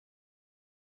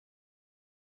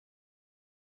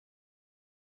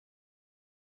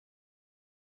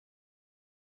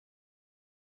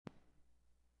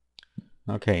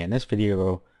Okay, in this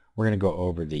video we're going to go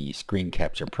over the screen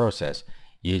capture process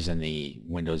using the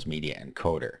Windows Media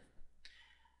Encoder.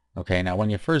 Okay, now when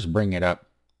you first bring it up,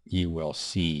 you will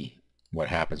see what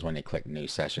happens when you click New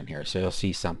Session here. So you'll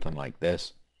see something like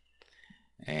this,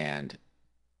 and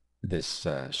this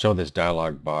show this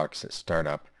dialog box at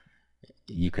startup.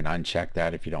 You can uncheck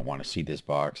that if you don't want to see this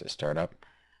box at startup.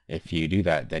 If you do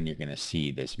that, then you're going to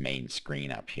see this main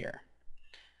screen up here.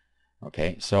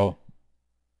 Okay, so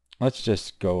let's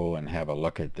just go and have a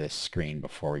look at this screen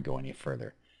before we go any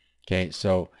further. Okay,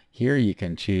 so here you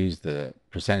can choose the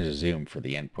percentage of zoom for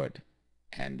the input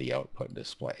and the output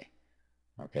display.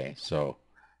 Okay, so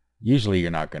usually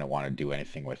you're not going to want to do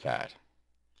anything with that.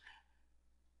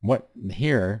 What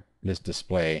here, this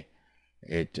display,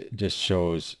 it just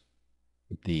shows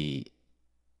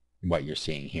what you're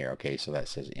seeing here. Okay, so that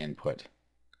says input,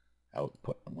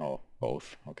 output, well,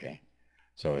 both. Okay,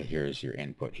 so here's your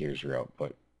input, here's your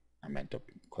output. I meant to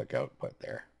click output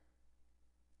there.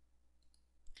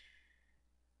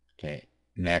 Okay,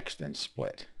 next and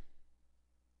split.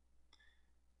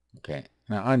 Okay,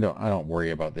 now I don't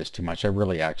worry about this too much. I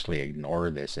really actually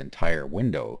ignore this entire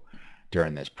window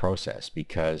during this process,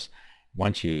 because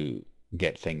once you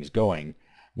get things going,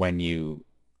 when you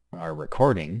are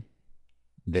recording,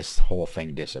 this whole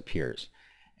thing disappears.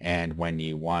 And when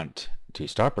you want to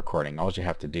stop recording, all you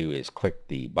have to do is click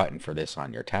the button for this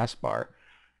on your taskbar.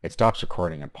 It stops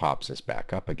recording and pops this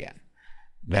back up again.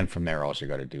 Then from there, all you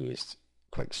got to do is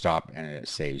click stop and it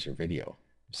saves your video.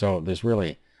 So there's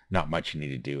really not much you need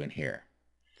to do in here.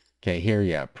 Okay, here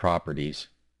you have properties.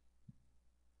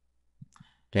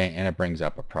 Okay, and it brings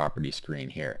up a property screen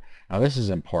here. Now this is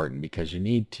important because you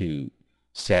need to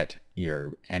set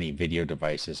your any video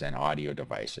devices and audio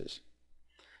devices.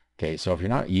 Okay, so if you're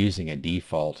not using a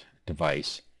default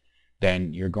device,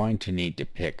 then you're going to need to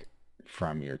pick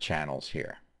from your channels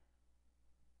here.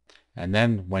 And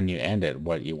then when you end it,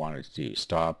 what you want to do,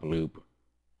 stop, loop,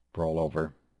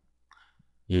 rollover.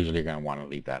 Usually you're going to want to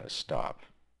leave that as stop.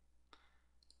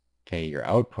 Okay, your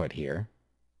output here.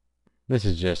 This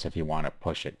is just if you want to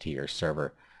push it to your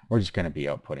server. We're just going to be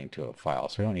outputting to a file,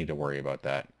 so we don't need to worry about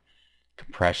that.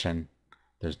 Compression,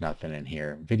 there's nothing in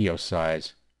here. Video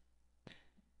size,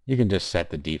 you can just set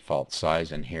the default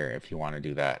size in here if you want to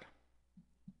do that.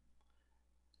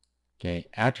 Okay,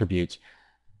 attributes,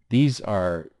 these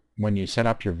are when you set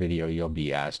up your video, you'll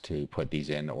be asked to put these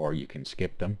in, or you can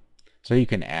skip them. So you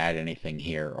can add anything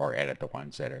here or edit the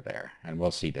ones that are there, and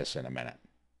we'll see this in a minute.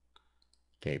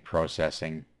 Okay,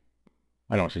 processing,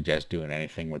 I don't suggest doing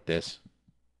anything with this.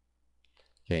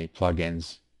 Okay,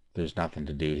 plugins, there's nothing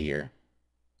to do here.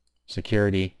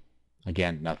 Security,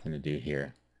 again, nothing to do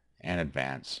here. And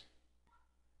advanced,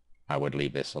 I would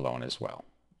leave this alone as well.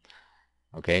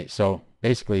 Okay, so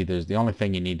basically the only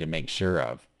thing you need to make sure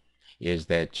of is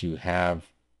that you have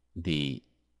the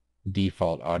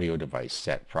default audio device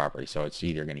set properly. So it's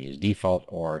either going to use default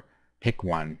or pick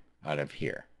one out of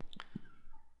here.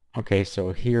 Okay,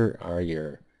 so here are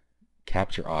your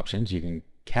capture options. You can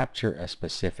capture a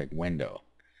specific window.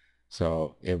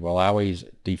 So it will always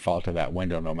default to that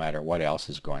window no matter what else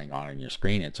is going on your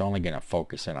screen. It's only going to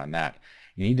focus in on that.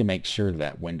 You need to make sure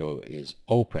that window is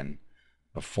open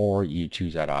before you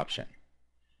choose that option.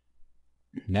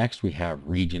 Next we have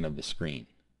region of the screen.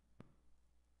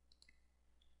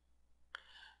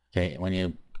 Okay, when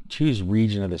you choose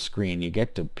region of the screen, you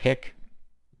get to pick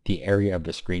the area of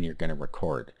the screen you're going to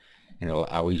record. And it'll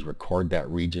always record that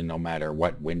region no matter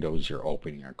what windows you're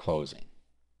opening or closing.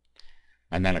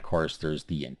 And then of course there's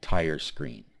the entire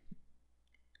screen.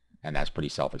 And that's pretty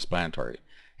self-explanatory.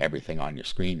 Everything on your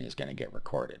screen is going to get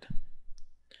recorded.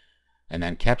 And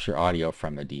then capture audio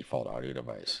from the default audio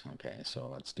device. Okay, so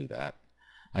let's do that.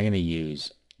 I'm going to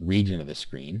use region of the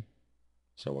screen.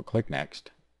 So we'll click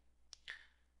next.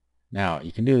 Now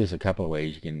you can do this a couple of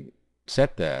ways. You can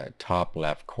set the top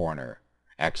left corner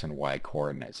X and Y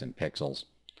coordinates in pixels.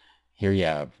 Here you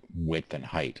have width and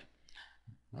height.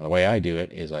 Now, the way I do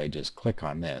it is I just click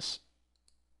on this.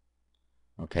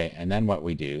 Okay, and then what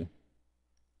we do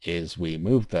is we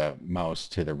move the mouse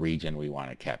to the region we want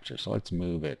to capture. So let's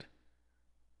move it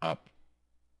up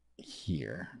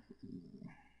here.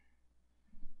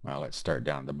 Well, let's start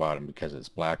down at the bottom because it's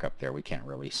black up there. We can't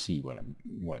really see what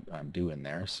I'm doing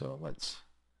there. So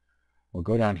we'll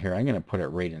go down here. I'm going to put it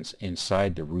right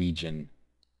inside the region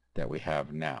that we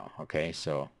have now. Okay,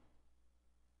 so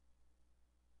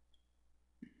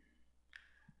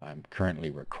I'm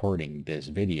currently recording this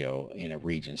video in a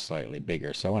region slightly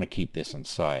bigger, so I want to keep this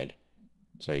inside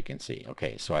so you can see.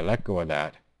 Okay, so I let go of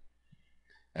that,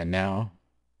 and now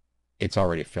it's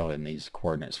already filled in these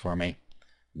coordinates for me,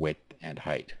 width and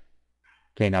height.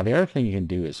 Okay, now the other thing you can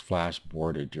do is flash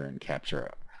border during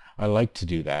capture. I like to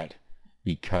do that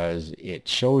because it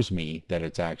shows me that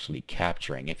it's actually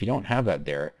capturing. If you don't have that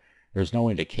there, there's no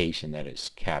indication that it's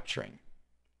capturing.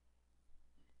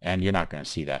 And you're not going to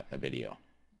see that in the video.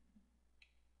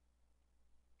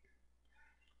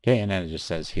 Okay, and then it just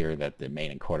says here that the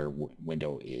main encoder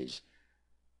window is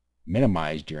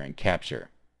minimized during capture.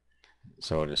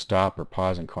 So to stop or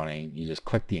pause encoding, you just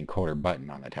click the encoder button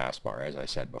on the taskbar, as I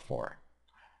said before.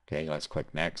 Okay, let's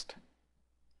click next.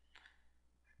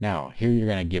 Now, here you're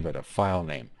going to give it a file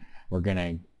name.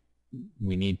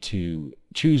 We need to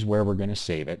choose where we're going to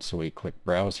save it. So we click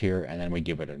browse here, and then we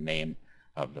give it a name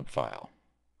of the file.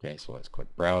 Okay, so let's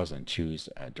click browse and choose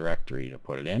a directory to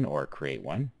put it in or create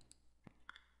one.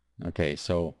 Okay,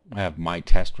 so I have my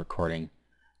test recording.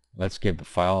 Let's give the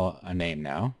file a name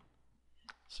now.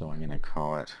 So I'm going to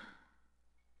call it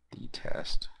the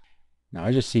test. Now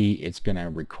I just see it's going to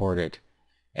record it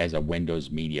as a Windows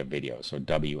Media Video, so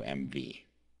WMV.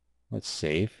 Let's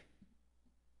save.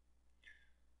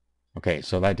 Okay,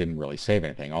 so that didn't really save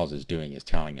anything. All it's doing is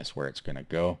telling us where it's going to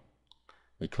go.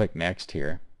 We click next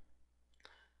here.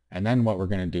 And then what we're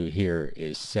going to do here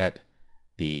is set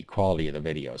the quality of the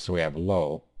video. So we have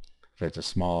low. If it's a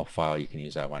small file, you can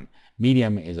use that one.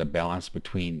 Medium is a balance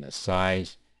between the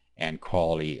size and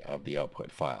quality of the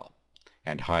output file.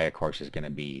 And high, of course, is going to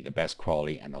be the best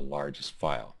quality and the largest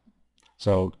file.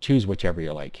 So choose whichever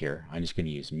you like here. I'm just going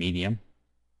to use medium.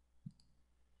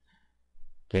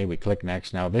 Okay, we click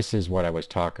next. Now this is what I was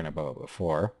talking about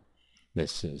before.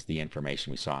 This is the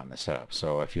information we saw in the setup.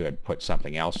 So if you had put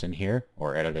something else in here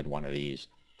or edited one of these,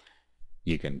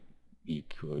 you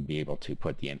would be able to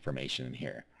put the information in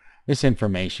here. This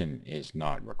information is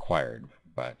not required,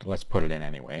 but let's put it in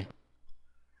anyway.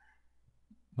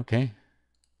 Okay,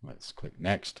 let's click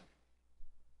next.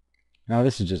 Now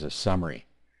this is just a summary.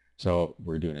 So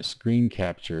we're doing a screen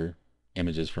capture,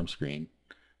 images from screen.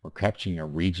 We're capturing a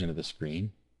region of the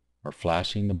screen. We're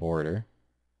flashing the border,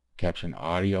 capturing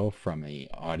audio from the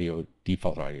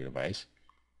default audio device,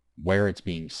 where it's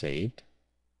being saved,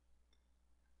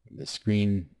 the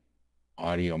screen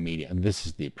audio media, and this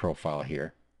is the profile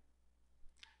here.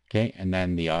 Okay, and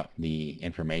then the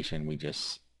information we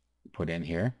just put in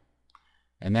here.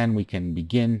 And then we can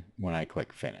begin when I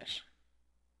click finish.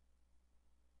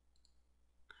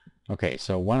 Okay,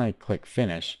 so when I click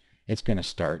finish, it's going to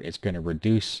start. It's going to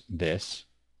reduce this,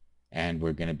 and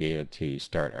we're going to be able to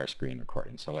start our screen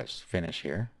recording. So let's finish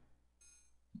here.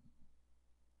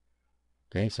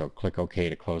 Okay, so click OK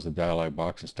to close the dialog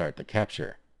box and start the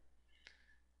capture.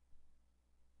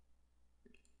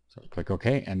 So click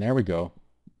OK, and there we go.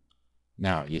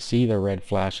 Now, you see the red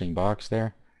flashing box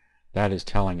there? That is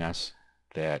telling us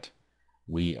that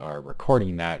we are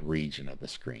recording that region of the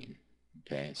screen.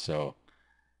 Okay, so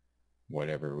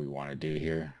whatever we want to do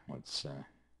here, let's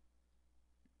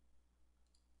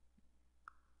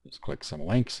just click some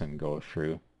links and go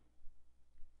through.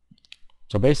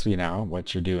 So basically now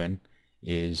what you're doing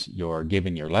is you're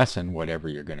giving your lesson whatever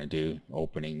you're going to do.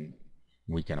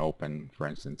 We can open, for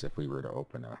instance, if we were to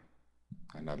open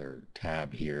another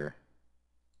tab here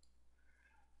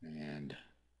and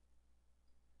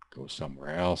go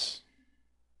somewhere else.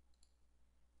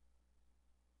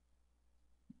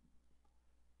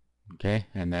 Okay,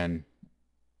 and then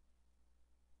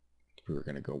if we were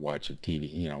going to go watch a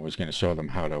TV, I was going to show them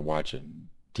how to watch a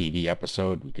TV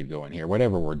episode. We could go in here,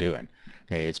 whatever we're doing.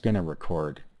 Okay, it's going to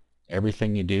record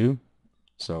everything you do,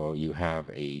 so you have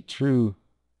a true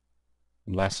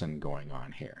lesson going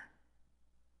on here.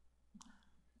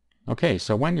 Okay,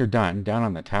 so when you're done, down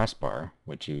on the taskbar,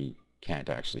 which you can't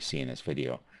actually see in this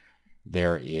video,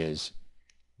 there is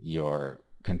your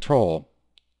control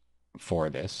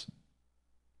for this,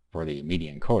 for the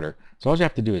media encoder. So all you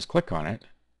have to do is click on it.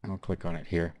 I'll click on it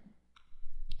here.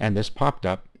 And this popped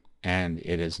up, and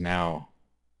it is now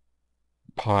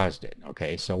paused it.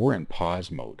 Okay, so we're in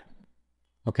pause mode.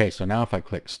 Okay, so now if I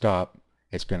click stop,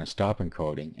 it's going to stop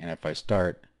encoding, and if I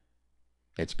start,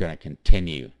 it's going to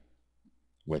continue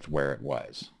with where it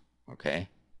was. Okay,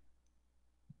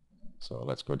 so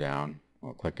let's go down.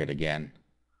 We'll click it again.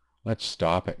 Let's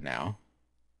stop it now.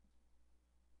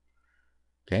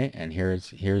 Okay, and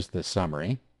here's the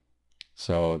summary.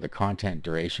 So the content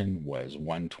duration was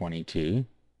 122.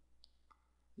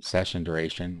 Session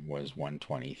duration was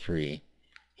 123.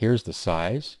 Here's the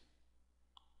size.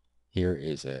 Here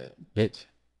is a bit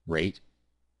rate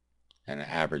and an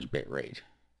average bit rate.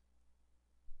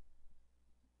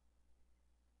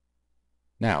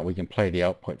 Now we can play the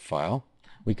output file.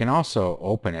 We can also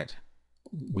open it.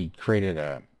 We created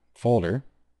a folder.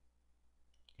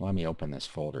 Let me open this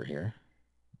folder here.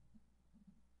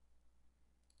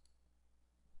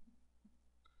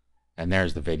 And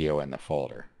there's the video in the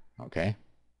folder. Okay.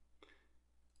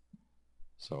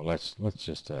 So let's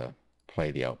just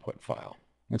play the output file.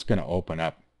 It's going to open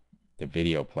up the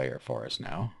video player for us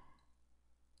now.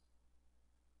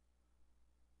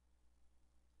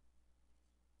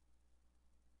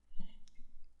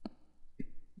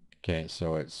 Okay,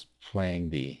 so it's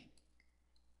playing the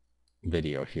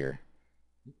video here.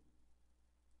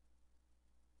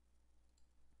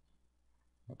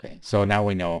 Okay, so now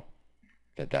we know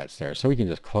that that's there. So we can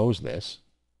just close this,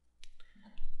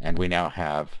 and we now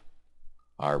have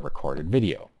our recorded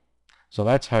video. So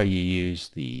that's how you use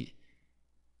the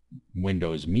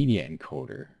Windows Media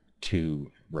Encoder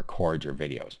to record your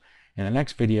videos. In the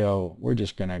next video, we're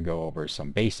just going to go over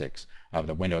some basics of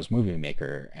the Windows Movie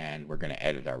Maker, and we're going to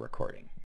edit our recording.